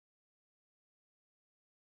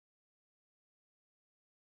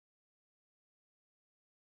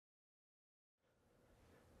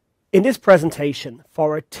In this presentation,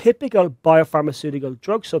 for a typical biopharmaceutical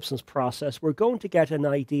drug substance process, we're going to get an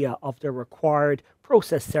idea of the required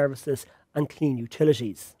process services and clean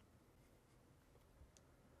utilities.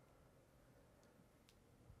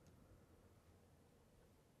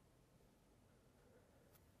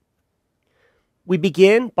 We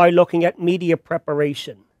begin by looking at media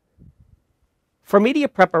preparation. For media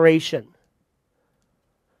preparation,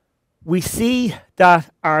 we see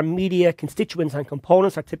that our media constituents and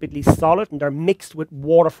components are typically solid and they're mixed with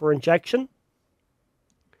water for injection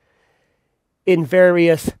in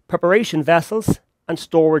various preparation vessels and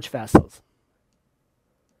storage vessels.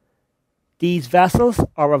 These vessels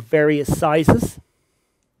are of various sizes,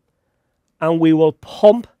 and we will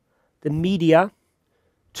pump the media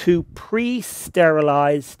to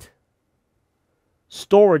pre-sterilized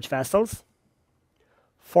storage vessels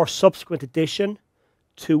for subsequent addition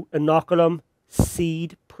to inoculum,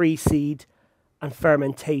 seed, pre-seed, and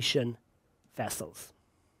fermentation vessels.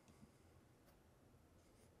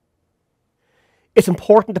 It's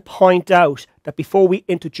important to point out that before we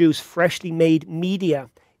introduce freshly made media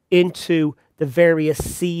into the various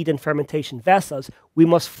seed and fermentation vessels, we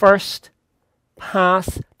must first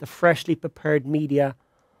pass the freshly prepared media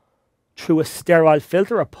through a sterile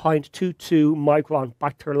filter, a 0.22 micron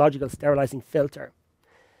bacteriological sterilizing filter.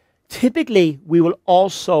 Typically, we will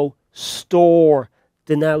also store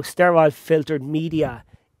the now sterile filtered media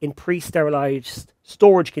in pre-sterilized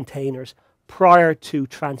storage containers prior to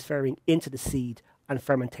transferring into the seed and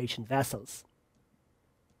fermentation vessels.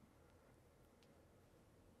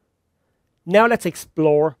 Now let's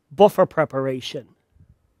explore buffer preparation.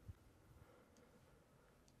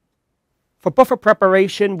 For buffer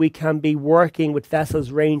preparation, we can be working with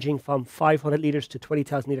vessels ranging from 500 litres to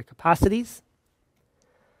 20,000 litre capacities.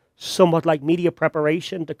 Somewhat like media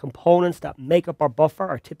preparation, the components that make up our buffer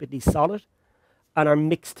are typically solid and are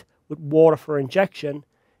mixed with water for injection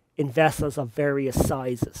in vessels of various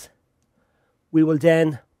sizes. We will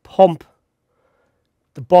then pump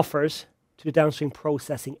the buffers to the downstream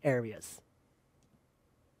processing areas.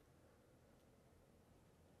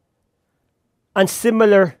 And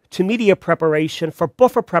similar to media preparation, for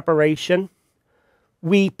buffer preparation,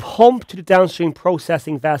 we pump to the downstream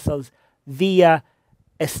processing vessels via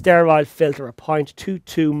a sterile filter, a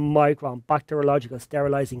 0.22 micron bacteriological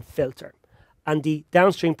sterilizing filter. And the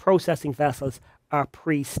downstream processing vessels are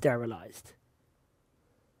pre-sterilized.